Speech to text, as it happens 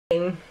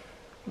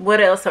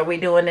What else are we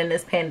doing in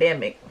this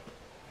pandemic?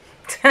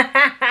 All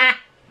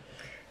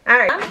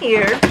right, I'm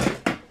here.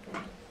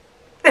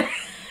 The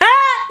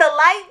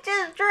light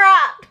just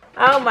dropped.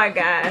 Oh my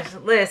gosh,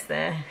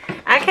 listen,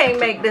 I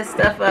can't make this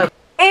stuff up.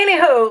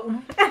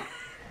 Anywho,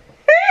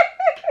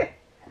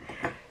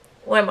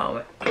 one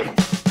moment.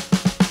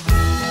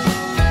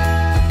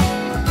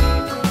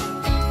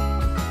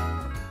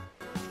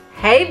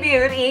 Hey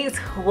beauties,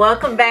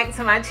 welcome back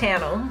to my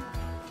channel.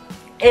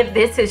 If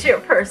this is your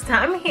first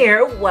time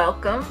here,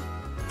 welcome.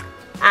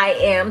 I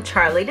am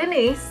Charlie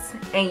Denise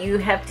and you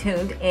have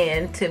tuned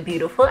in to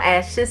Beautiful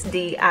Ashes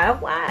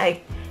DIY.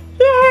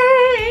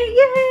 Yay,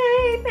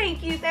 yay,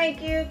 thank you.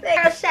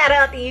 Shout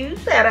out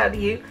to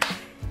you.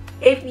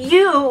 If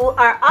you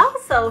are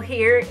also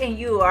here and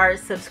you are a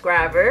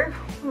subscriber,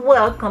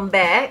 welcome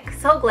back.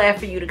 So glad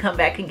for you to come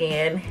back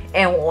again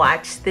and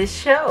watch this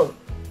show.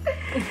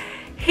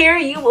 Here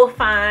you will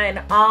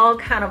find all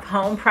kind of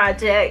home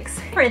projects,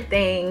 different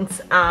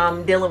things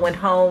dealing with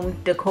home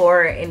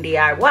decor and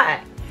DIY.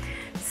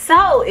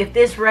 So if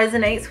this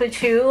resonates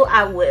with you,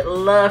 I would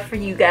love for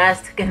you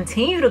guys to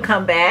continue to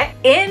come back.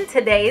 In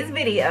today's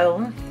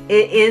video,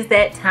 it is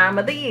that time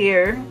of the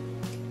year.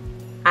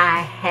 I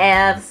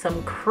have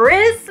some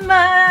Christmas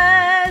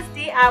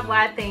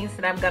DIY things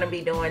that I'm going to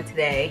be doing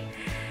today.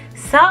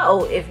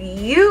 So if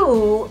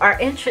you are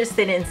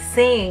interested in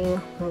seeing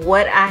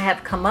what I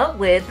have come up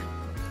with,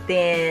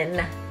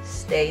 then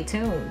stay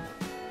tuned.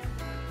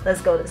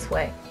 Let's go this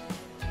way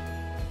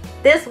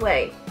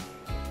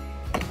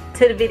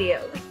to the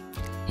video.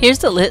 Here's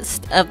the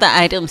list of the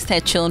items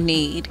that you'll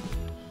need.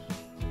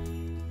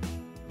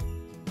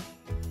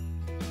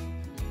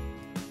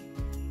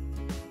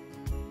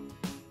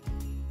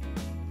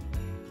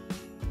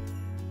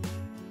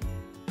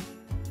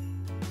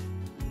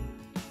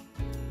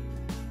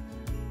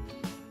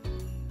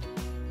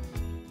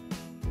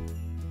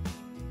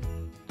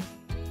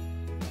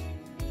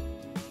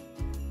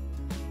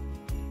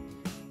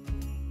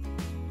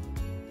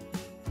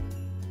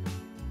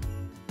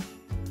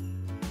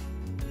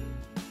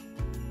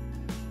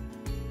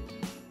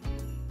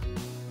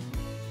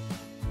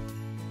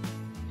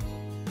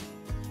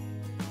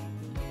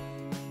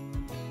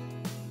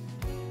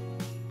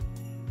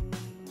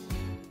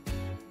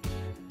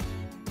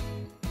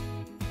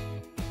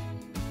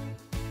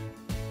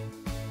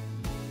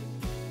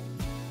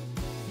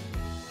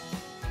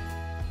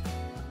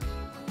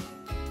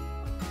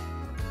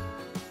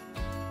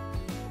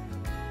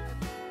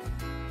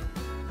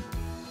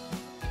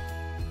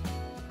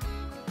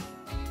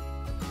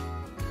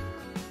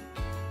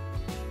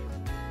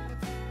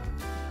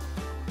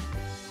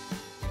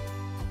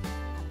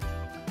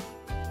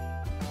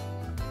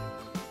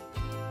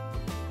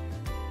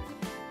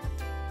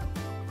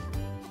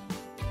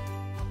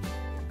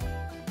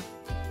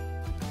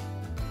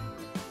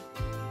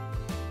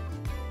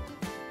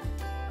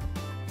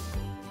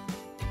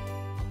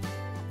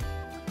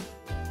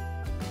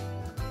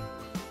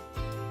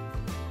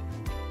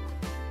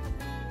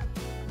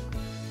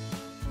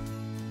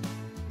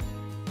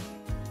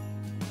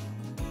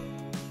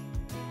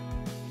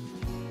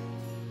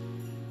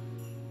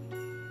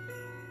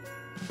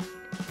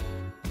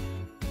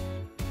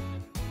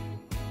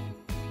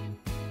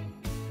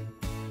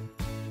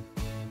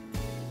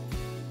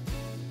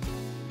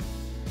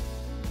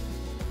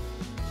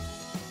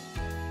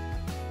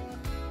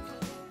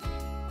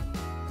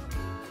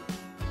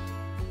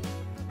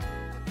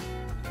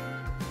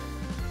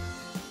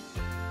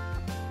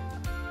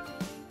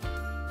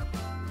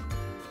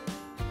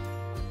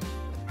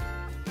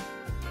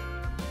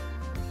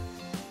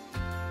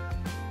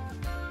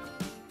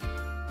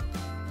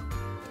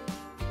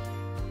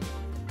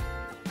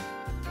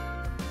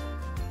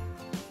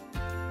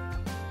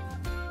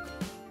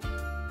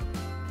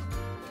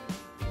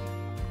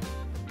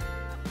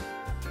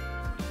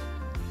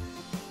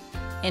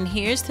 And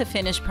here's the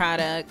finished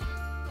product.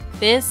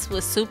 This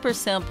was super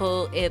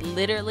simple. It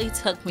literally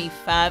took me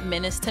 5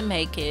 minutes to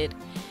make it,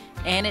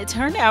 and it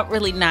turned out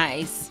really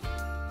nice.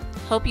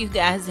 Hope you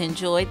guys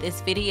enjoyed this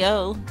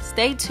video.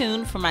 Stay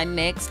tuned for my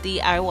next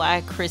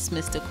DIY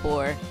Christmas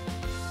decor.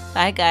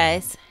 Bye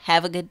guys,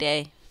 have a good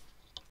day.